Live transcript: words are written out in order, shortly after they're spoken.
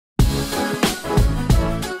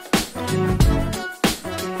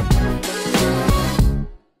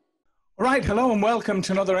right, hello and welcome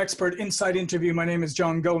to another Expert Insight interview. My name is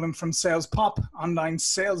John Golden from SalesPOP, online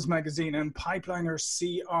sales magazine and Pipeliner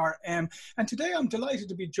CRM. And today I'm delighted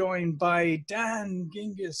to be joined by Dan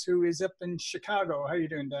Gingiss, who is up in Chicago. How are you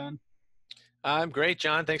doing, Dan? I'm great,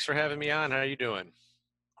 John. Thanks for having me on. How are you doing?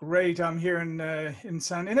 Great. I'm here in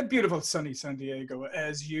a beautiful sunny San Diego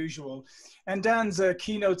as usual. And Dan's a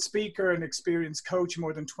keynote speaker and experienced coach,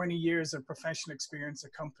 more than 20 years of professional experience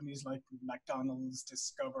at companies like McDonald's,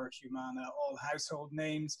 Discover, Humana, all household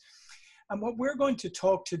names. And what we're going to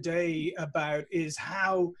talk today about is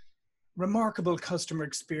how remarkable customer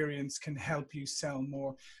experience can help you sell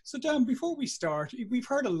more. So Dan, before we start, we've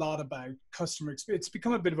heard a lot about customer experience. It's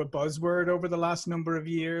become a bit of a buzzword over the last number of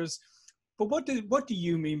years. But what do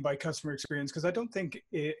you mean by customer experience? Because I don't think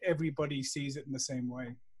everybody sees it in the same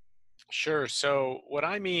way. Sure. So what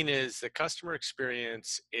I mean is the customer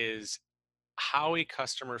experience is how a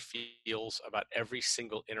customer feels about every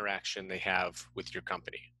single interaction they have with your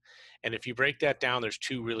company. And if you break that down, there's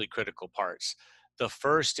two really critical parts. The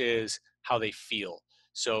first is how they feel.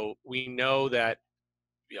 So we know that,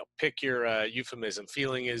 pick your euphemism.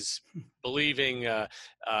 Feeling is believing,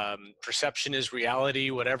 perception is reality,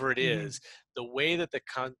 whatever it Mm-hmm. is. The way that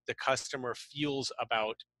the customer feels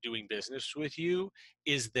about doing business with you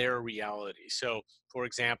is their reality. So, for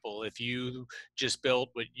example, if you just built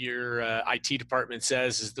what your IT department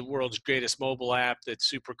says is the world's greatest mobile app that's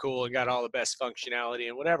super cool and got all the best functionality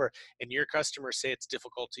and whatever, and your customers say it's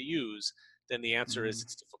difficult to use, then the answer is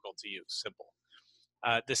it's difficult to use. Simple.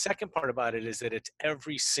 The second part about it is that it's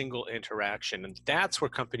every single interaction, and that's where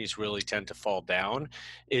companies really tend to fall down.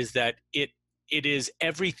 Is that it is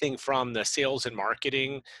everything from the sales and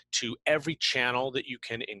marketing to every channel that you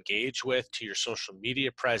can engage with, to your social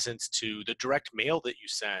media presence, to the direct mail that you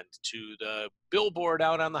send, to the billboard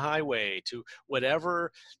out on the highway, to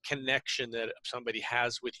whatever connection that somebody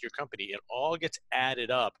has with your company. It all gets added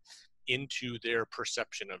up into their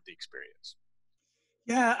perception of the experience.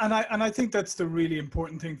 Yeah, and I think that's the really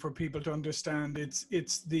important thing for people to understand. It's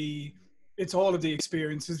all of the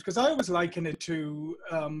experiences, because I always liken it to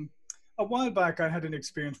a while back. I had an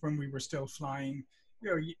experience when we were still flying.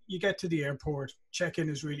 You get to the airport, check-in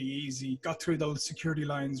is really easy. Got through those security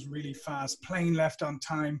lines really fast. Plane left on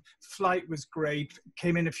time. Flight was great.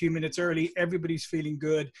 Came in a few minutes early. Everybody's feeling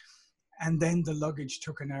good, and then the luggage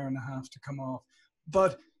took an hour and a half to come off.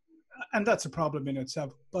 And that's a problem in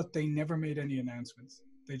itself, but they never made any announcements.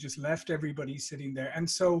 They just left everybody sitting there. And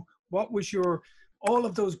so all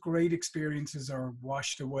of those great experiences are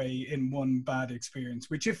washed away in one bad experience,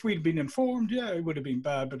 which if we'd been informed, yeah, it would have been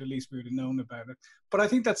bad, but at least we would have known about it. But I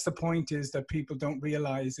think that's the point, is that people don't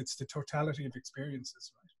realize it's the totality of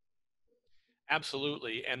experiences, right?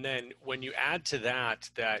 Absolutely. And then when you add to that,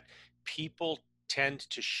 that people tend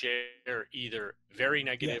to share either very Yeah.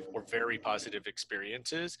 negative or very positive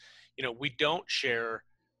experiences, we don't share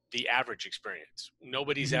the average experience.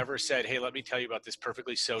 Nobody's Mhm. ever said, "Hey, let me tell you about this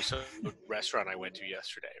perfectly so restaurant I went to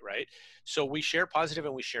yesterday," right? So we share positive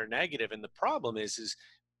and we share negative. And the problem is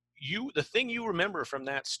the thing you remember from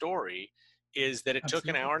that story is that it took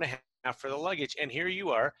an Absolutely. hour and a half for the luggage, and here you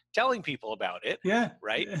are telling people about it, Yeah.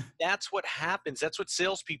 right? Yeah. That's what happens. That's what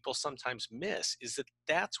salespeople sometimes miss, is that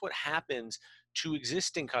that's what happens to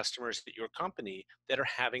existing customers at your company that are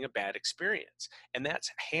having a bad experience. And that's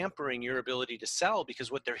hampering your ability to sell, because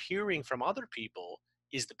what they're hearing from other people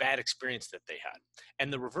is the bad experience that they had.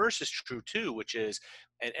 And the reverse is true too, which is,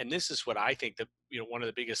 and this is what I think that, one of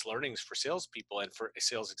the biggest learnings for salespeople and for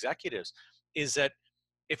sales executives is that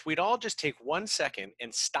if we'd all just take 1 second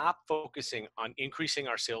and stop focusing on increasing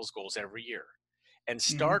our sales goals every year and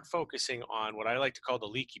Mhm. start focusing on what I like to call the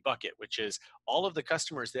leaky bucket, which is all of the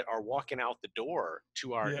customers that are walking out the door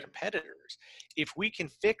to our Yeah. competitors. If we can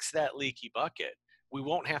fix that leaky bucket, we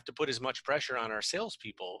won't have to put as much pressure on our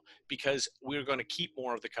salespeople, because we're going to keep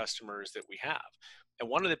more of the customers that we have. And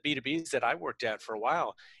one of the B2Bs that I worked at for a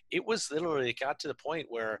while, it got to the point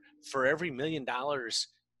where for every $1 million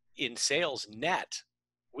in sales net,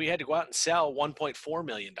 we had to go out and sell $1.4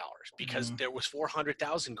 million because Yeah. there was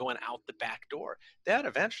 400,000 going out the back door. That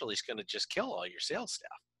eventually is going to just kill all your sales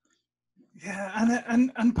staff. Yeah,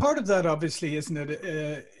 and part of that, obviously, isn't it,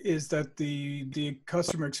 is that the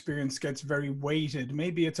customer experience gets very weighted.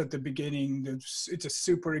 Maybe it's at the beginning, it's a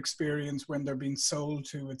super experience when they're being sold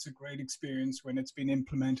to. It's a great experience when it's been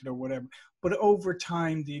implemented or whatever. But over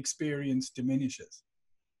time, the experience diminishes.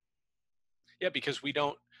 Yeah, because we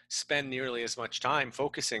don't spend nearly as much time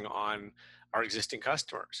focusing on our existing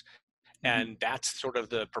customers. Hmm. And that's sort of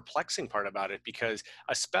the perplexing part about it, because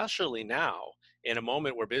especially now, in a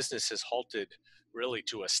moment where business has halted really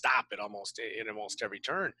to a stop at almost every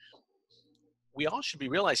turn, we all should be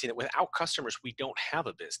realizing that without customers, we don't have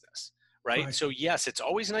a business, right? Right. So yes, it's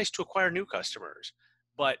always nice to acquire new customers,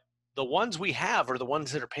 but the ones we have are the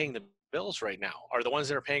ones that are paying the bills right now, are the ones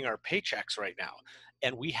that are paying our paychecks right now.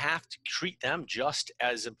 And we have to treat them just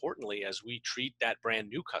as importantly as we treat that brand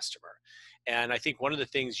new customer. And I think one of the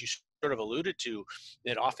things you sort of alluded to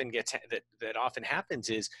that often that often happens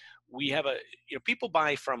is we have people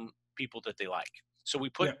buy from people that they like. So we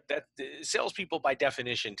put Yeah. that the salespeople by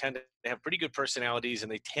definition tend to have pretty good personalities,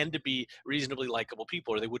 and they tend to be reasonably likable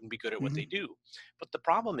people, or they wouldn't be good at what they Hmm. do. But the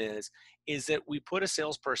problem is that we put a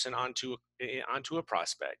salesperson onto a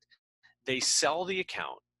prospect. They sell the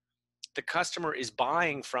account. The customer is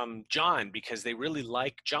buying from John because they really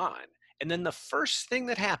like John. And then the first thing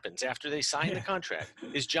that happens after they sign the Yeah. contract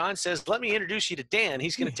is John says, "Let me introduce you to Dan.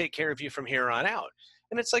 He's going to take care of you from here on out."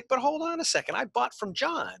 And it's like, but hold on a second. I bought from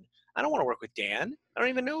John. I don't want to work with Dan. I don't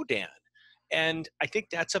even know Dan. And I think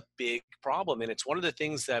that's a big problem. And it's one of the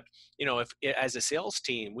things that, if as a sales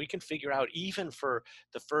team, we can figure out even for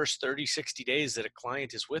the first 30, 60 days that a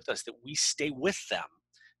client is with us, that we stay with them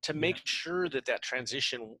to Yeah. make sure that that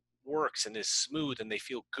transition works and is smooth and they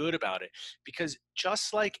feel good about it. Because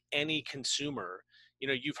just like any consumer,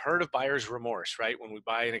 you've heard of buyer's remorse, right? When we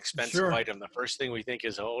buy an expensive Sure. item, the first thing we think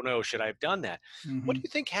is, oh no, should I have done that? What do Hmm. you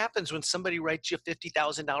think happens when somebody writes you a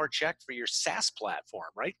 $50,000 check for your SaaS platform,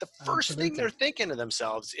 right? The first thing they're Absolutely. thinking to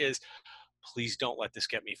themselves is, please don't let this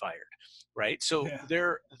get me fired, right? So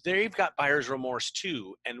Yeah. they've got buyer's remorse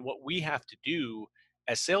too. And what we have to do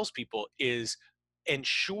as salespeople is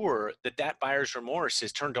ensure that that buyer's remorse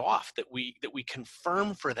is turned off, that we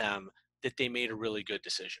confirm for them that they made a really good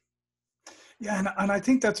decision. Yeah, and I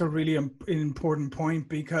think that's a really important point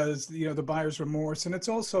because the buyer's remorse, and it's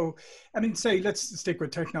also, I mean, say let's stick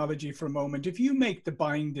with technology for a moment. If you make the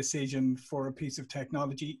buying decision for a piece of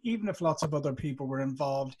technology, even if lots of other people were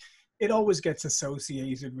involved, it always gets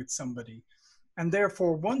associated with somebody, and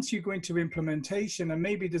therefore once you go into implementation and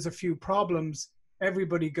maybe there's a few problems,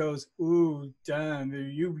 everybody goes, "Ooh,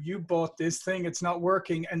 Dan, you bought this thing, it's not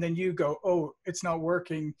working," and then you go, "Oh, it's not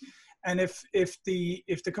working." And if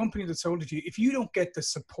the company that sold it to you, if you don't get the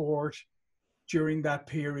support during that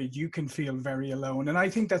period, you can feel very alone. And I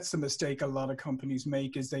think that's the mistake a lot of companies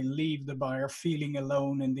make, is they leave the buyer feeling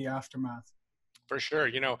alone in the aftermath. For sure.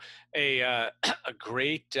 A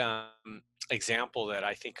great example that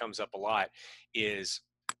I think comes up a lot is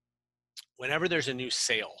whenever there's a new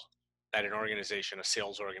sale at an organization, a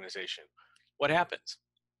sales organization, what happens?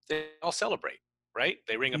 They all celebrate, right?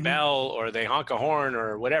 They ring a Hmm. bell or they honk a horn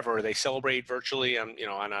or whatever, or they celebrate virtually on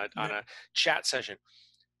a Yeah. chat session.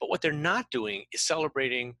 But what they're not doing is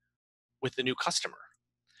celebrating with the new customer,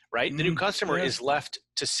 right? The new customer Yeah. is left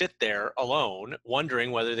to sit there alone,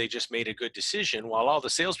 wondering whether they just made a good decision, while all the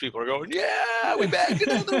salespeople are going, "Yeah, we bagged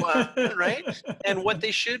another one," right? And what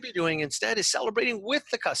they should be doing instead is celebrating with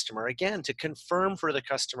the customer again to confirm for the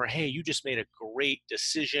customer, "Hey, you just made a great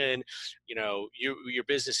decision. Your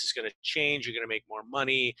business is going to change. You're going to make more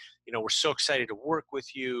money. We're so excited to work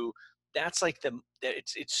with you." That's like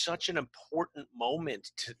it's such an important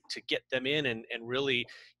moment to get them in and really,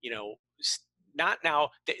 you know, not now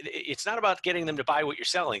it's not about getting them to buy what you're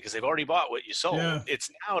selling because they've already bought what you sold. Yeah. It's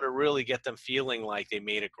now to really get them feeling like they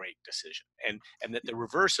made a great decision, and that the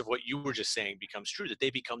reverse of what you were just saying becomes true, that they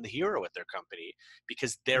become the hero at their company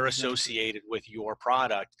because they're Exactly. associated with your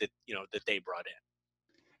product that they brought in.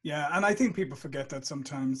 Yeah, and I think people forget that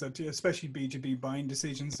sometimes, that especially B2B buying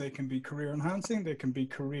decisions, they can be career enhancing, they can be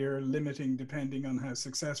career limiting depending on how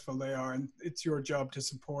successful they are, and it's your job to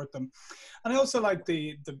support them. And I also like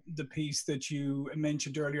the piece that you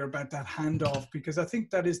mentioned earlier about that handoff, because I think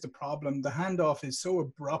that is the problem. The handoff is so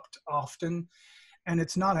abrupt often, and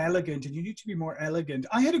it's not elegant, and you need to be more elegant.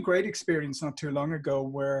 I had a great experience not too long ago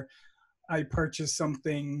where I purchased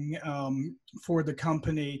something for the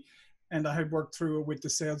company, and I had worked through it with the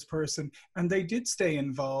salesperson, and they did stay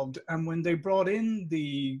involved. And when they brought in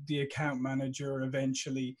the account manager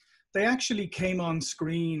eventually, they actually came on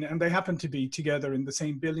screen, and they happened to be together in the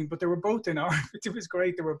same building, but they were both in arm. It was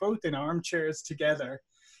great. They were both in armchairs together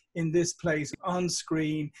in this place on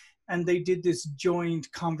screen, and they did this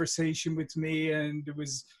joint conversation with me, and it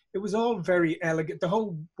was all very elegant. The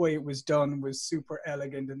whole way it was done was super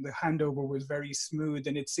elegant, and the handover was very smooth,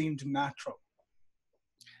 and it seemed natural.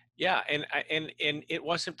 Yeah, and it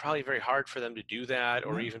wasn't probably very hard for them to do that,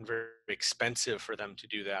 or No. even very expensive for them to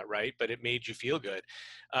do that, right? But it made you feel good.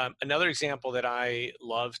 Another example that I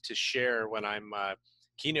love to share when I'm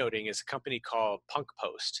keynoting is a company called Punk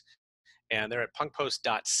Post, and they're at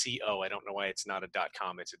punkpost.co. I don't know why it's not a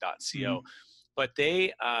 .com; it's a .co. Mm. But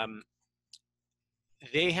they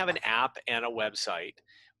have an app and a website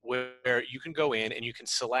where you can go in and you can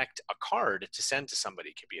select a card to send to somebody.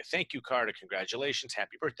 It could be a thank you card, a congratulations,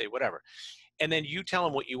 happy birthday, whatever. And then you tell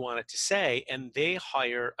them what you want it to say, and they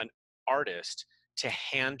hire an artist to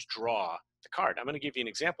hand draw the card. I'm going to give you an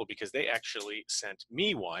example because they actually sent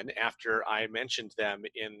me one after I mentioned them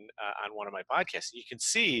in on one of my podcasts. You can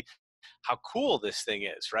see how cool this thing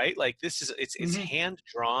is, right? Like this is it's Hmm. hand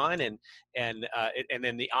drawn, and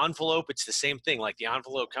then the envelope, it's the same thing. Like the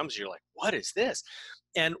envelope comes, you're like, what is this?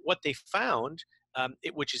 And what they found,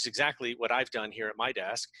 which is exactly what I've done here at my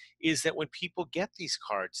desk, is that when people get these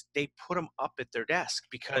cards, they put them up at their desk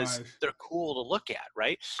because Right. they're cool to look at,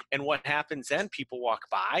 right? And what happens then? People walk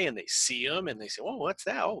by and they see them and they say, "Oh, what's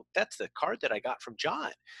that? Oh, that's the card that I got from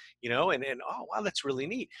John," and oh wow, that's really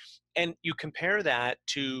neat. And you compare that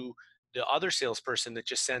to the other salesperson that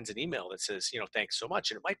just sends an email that says, thanks so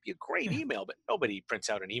much. And it might be a great Yeah. email, but nobody prints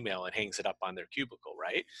out an email and hangs it up on their cubicle,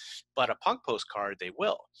 right? But a punk postcard, they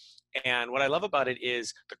will. And what I love about it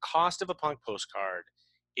is the cost of a punk postcard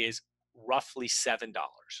is roughly $7,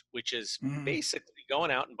 which is Hmm. basically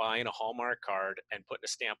going out and buying a Hallmark card and putting a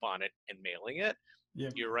stamp on it and mailing it. Yeah.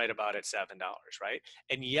 You're right about it, $7, right?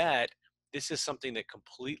 And yet, this is something that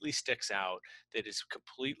completely sticks out, that is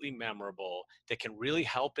completely memorable, that can really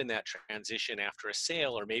help in that transition after a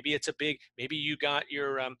sale, or maybe it's maybe you got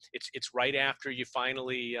your, it's right after you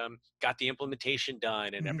finally got the implementation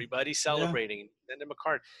done and Hmm. everybody's Yeah. celebrating. Send them a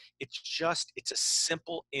card. It's a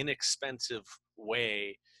simple, inexpensive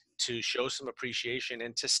way to show some appreciation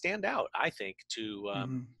and to stand out, I think, Hmm. to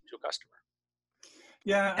a customer.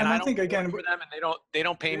 Yeah. And And I I don't think work again, for them, and they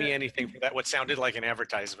don't pay yeah. me anything for that. What sounded like an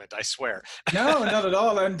advertisement, I swear. No, not at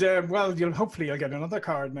all. And well, you'll get another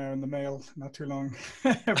card now in the mail not too long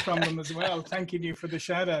from them as well, thanking you for the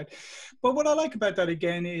shout out. But what I like about that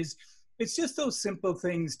again is it's just those simple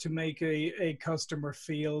things to make a customer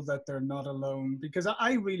feel that they're not alone. Because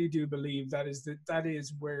I really do believe that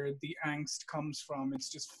is where the angst comes from. It's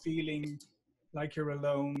just feeling like you're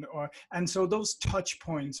alone, and so those touch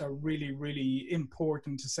points are really, really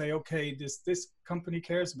important to say, okay, this company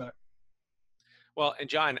cares about. Well, and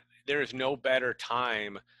John, there is no better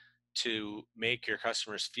time to make your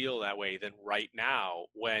customers feel that way than right now,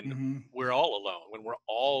 when Hmm. we're all alone, when we're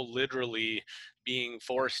all literally being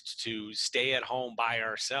forced to stay at home by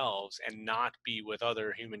ourselves and not be with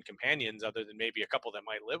other human companions other than maybe a couple that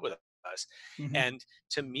might live with us. Hmm. And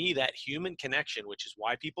to me, that human connection, which is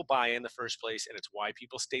why people buy in the first place and it's why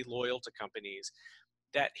people stay loyal to companies,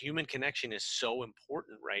 that human connection is so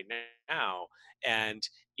important right now. And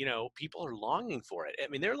people are longing for it. I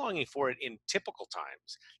mean, they're longing for it in typical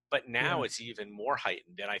times, but now Yeah. it's even more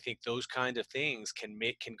heightened. And I think those kind of things can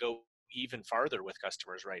go even farther with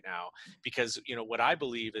customers right now, because what I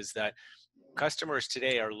believe is that customers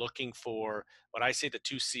today are looking for what I say the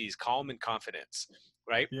two C's: calm and confidence,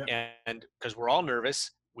 right? Yeah. And because we're all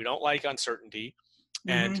nervous, we don't like uncertainty,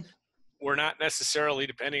 and Hmm. we're not necessarily,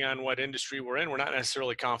 depending on what industry we're in, we're not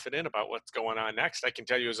necessarily confident about what's going on next. I can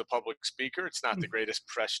tell you, as a public speaker, it's not the greatest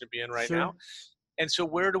profession to be in right now. Sure. And so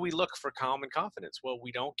where do we look for calm and confidence? Well,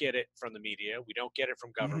 we don't get it from the media. We don't get it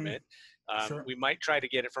from Hmm. government. Sure. We might try to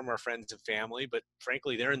get it from our friends and family, but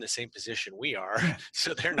frankly, they're in the same position we are.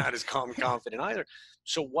 So they're not as calm and confident either.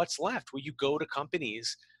 So what's left? Well, you go to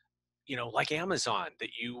companies, like Amazon, that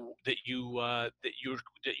you're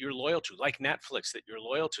loyal to, like Netflix that you're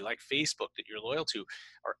loyal to, like Facebook that you're loyal to,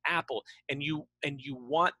 or Apple, and you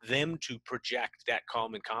want them to project that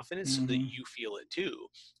calm and confidence so that Hmm. you feel it too.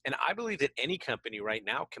 And I believe that any company right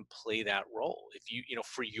now can play that role, if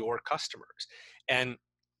for your customers. And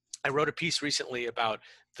I wrote a piece recently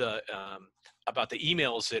the about the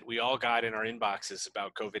emails that we all got in our inboxes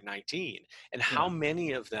about COVID-19, and how Yeah.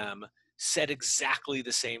 many of them said exactly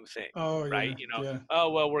the same thing, Oh right? yeah. Yeah.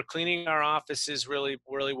 Oh well, we're cleaning our offices really,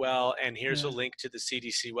 really well, and here's a Yeah. link to the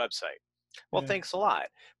CDC website. Well, Yeah. thanks a lot.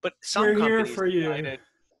 But some We're here companies for you. decided,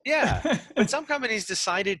 yeah, but some companies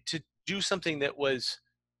decided to do something that was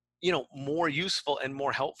more useful and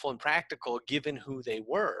more helpful and practical given who they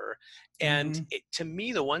were. And Hmm. to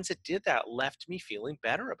me, the ones that did that left me feeling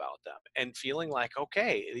better about them and feeling like,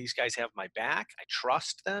 okay, these guys have my back. I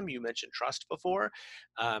trust them. You mentioned trust before.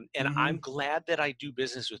 And I'm Hmm. glad that I do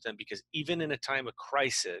business with them, because even in a time of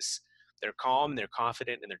crisis, they're calm, they're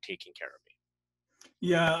confident, and they're taking care of me.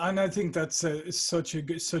 Yeah, and I think that's such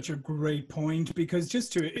a great point, because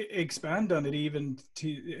just to expand on it, even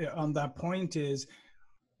to on that point, is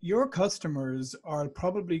your customers are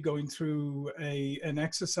probably going through an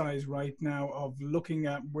exercise right now of looking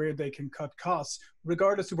at where they can cut costs,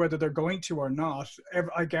 regardless of whether they're going to or not.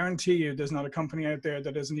 I guarantee you, there's not a company out there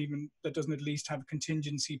that doesn't at least have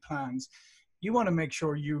contingency plans. You want to make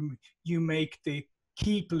sure you make the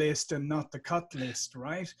keep list and not the cut list,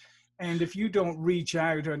 right? And if you don't reach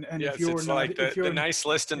out, and if Yes, you're it's not, like if the you're, nice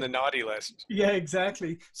list and the naughty list, yeah,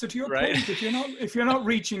 exactly. So to your right? point, if you're not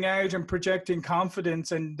reaching out and projecting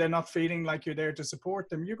confidence, and they're not feeling like you're there to support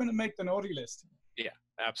them, you're going to make the naughty list. Yeah,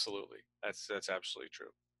 absolutely. That's absolutely true.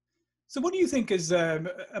 So what do you think is,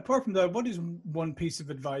 apart from that, what is one piece of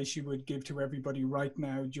advice you would give to everybody right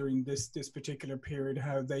now during this particular period,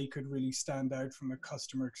 how they could really stand out from a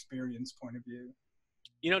customer experience point of view?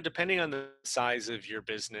 Depending on the size of your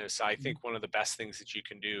business, I Mhm. think one of the best things that you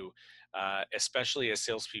can do, especially as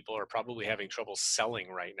salespeople are probably having trouble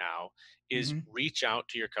selling right now, is Mhm. reach out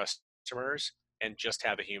to your customers and just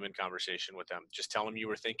have a human conversation with them. Just tell them you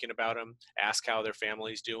were thinking about them, ask how their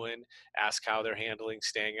family's doing, ask how they're handling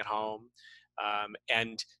staying at home,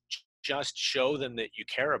 and just show them that you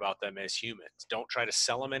care about them as humans. Don't try to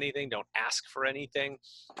sell them anything, don't ask for anything,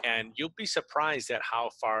 and you'll be surprised at how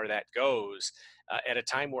far that goes at a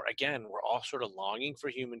time where, again, we're all sort of longing for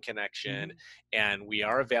human connection, Mhm. and we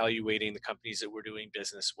are evaluating the companies that we're doing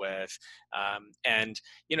business with. And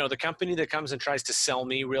the company that comes and tries to sell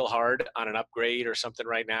me real hard on an upgrade or something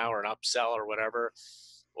right now, or an upsell or whatever,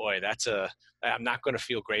 boy, I'm not going to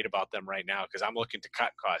feel great about them right now, because I'm looking to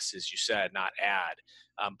cut costs, as you said, not add.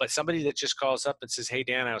 But somebody that just calls up and says, "Hey,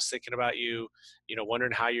 Dan, I was thinking about you,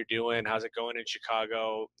 wondering how you're doing. How's it going in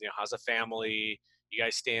Chicago? How's the family? You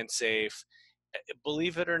guys staying safe?"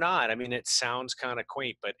 Believe it or not, I mean, it sounds kind of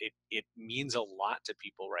quaint, but it means a lot to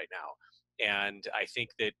people right now. And I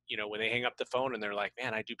think that, when they hang up the phone and they're like,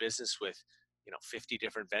 "Man, I do business with, 50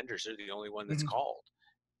 different vendors. They're the only one that's Mhm. called."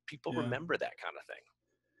 People Yeah. remember that kind of thing.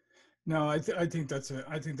 No, I think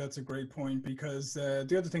that's a great point, because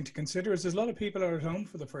the other thing to consider is there's a lot of people are at home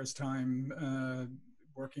for the first time,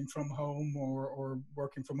 working from home, or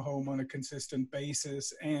working from home on a consistent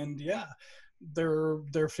basis, and yeah,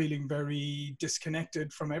 they're feeling very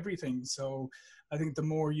disconnected from everything. So I think the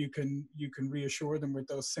more you can reassure them with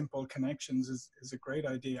those simple connections is a great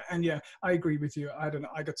idea. And yeah, I agree with you.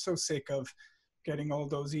 I got so sick of getting all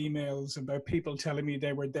those emails about people telling me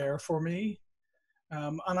they were there for me,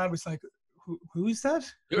 and I was like, who is that?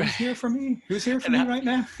 Who's here for me? Who's here for and me how, right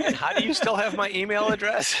now? and how do you still have my email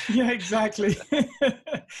address? Yeah, exactly.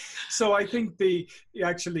 So I think the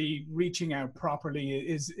actually reaching out properly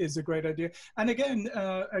is a great idea. And again,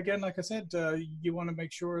 like I said, you want to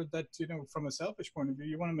make sure that, from a selfish point of view,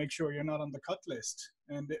 you want to make sure you're not on the cut list,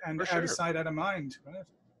 and For out of sure. sight, out of mind, right?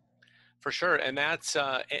 For sure. And that's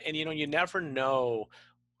and you never know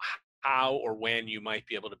how or when you might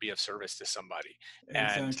be able to be of service to somebody.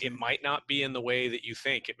 And it Exactly. might not be in the way that you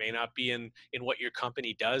think. It may not be in what your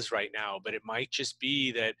company does right now, but it might just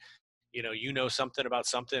be that something about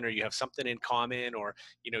something, or you have something in common, or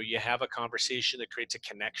you have a conversation that creates a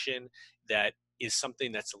connection that is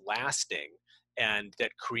something that's lasting, and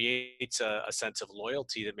that creates a sense of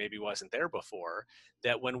loyalty that maybe wasn't there before,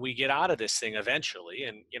 that when we get out of this thing eventually,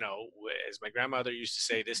 and as my grandmother used to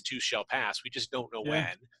say, this too shall pass. We just don't know Yeah.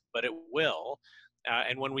 when, but it will.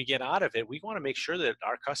 And when we get out of it, we want to make sure that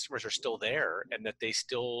our customers are still there, and that they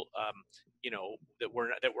still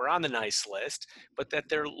that we're on the nice list, but that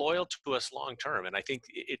they're loyal to us long term. And I think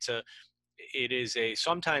it is a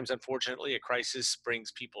sometimes, unfortunately, a crisis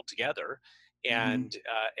brings people together, Hmm. and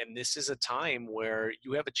this is a time where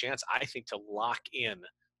you have a chance, I think, to lock in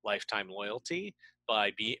lifetime loyalty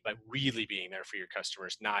by really being there for your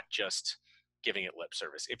customers, not just giving it lip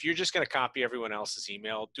service. If you're just going to copy everyone else's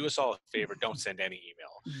email, do us all a favor, don't send any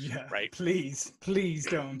email. Yeah, Right? please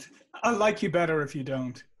don't. I'll like you better if you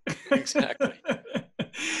don't. Exactly.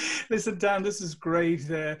 Listen, Dan, this is great.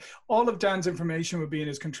 All of Dan's information will be in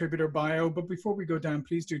his contributor bio. But before we go down,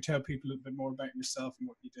 please do tell people a little bit more about yourself and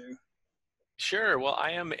what you do. Sure. Well,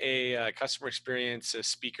 I am a customer experience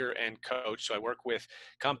speaker and coach. So I work with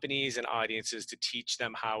companies and audiences to teach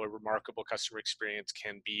them how a remarkable customer experience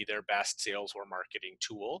can be their best sales or marketing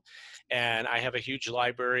tool. And I have a huge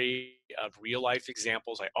library of real life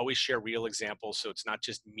examples. I always share real examples. So it's not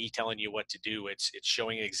just me telling you what to do, it's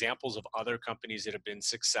showing examples of other companies that have been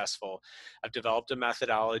successful. I've developed a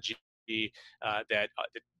methodology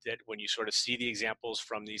that when you sort of see the examples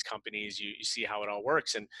from these companies, you see how it all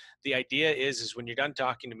works. And the idea is when you're done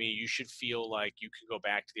talking to me, you should feel like you can go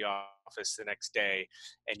back to the office the next day,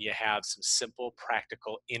 and you have some simple,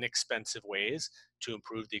 practical, inexpensive ways to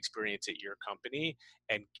improve the experience at your company,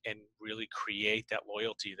 and really create that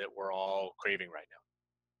loyalty that we're all craving right now.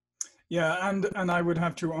 Yeah, and I would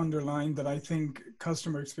have to underline that I think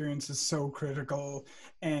customer experience is so critical.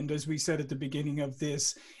 And as we said at the beginning of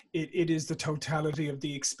this, it is the totality of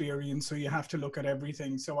the experience. So you have to look at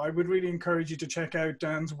everything. So I would really encourage you to check out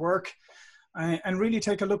Dan's work. and really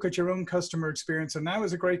take a look at your own customer experience. And now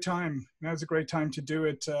is a great time. Now is a great time to do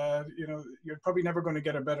it. You know, you're probably never going to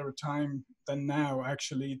get a better time than now,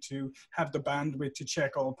 actually, to have the bandwidth to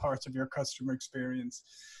check all parts of your customer experience.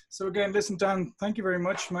 So again, listen, Dan, thank you very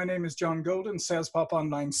much. My name is John Golden, SalesPOP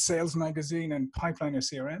Online Sales Magazine and Pipeliner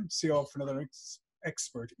CRM. See you all for another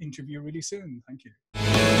expert interview really soon. Thank you.